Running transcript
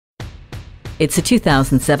It's a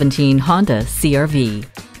 2017 Honda CR-V.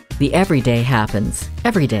 The everyday happens,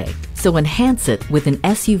 every day. So enhance it with an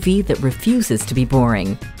SUV that refuses to be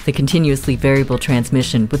boring. The continuously variable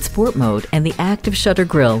transmission with sport mode and the active shutter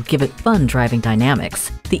grille give it fun driving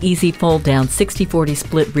dynamics. The easy fold-down 60/40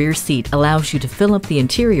 split rear seat allows you to fill up the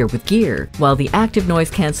interior with gear, while the active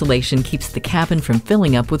noise cancellation keeps the cabin from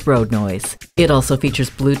filling up with road noise. It also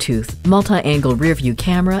features Bluetooth, multi-angle rear-view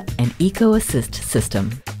camera, and Eco Assist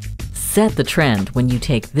system. Set the trend when you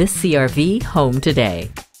take this CR-V home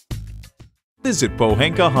today. Visit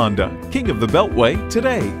Pohanka-Honda, King of the Beltway,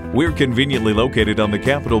 today. We're conveniently located on the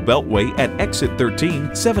Capitol Beltway at Exit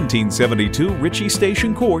 13, 1772 Ritchie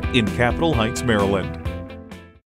Station Court in Capitol Heights, Maryland.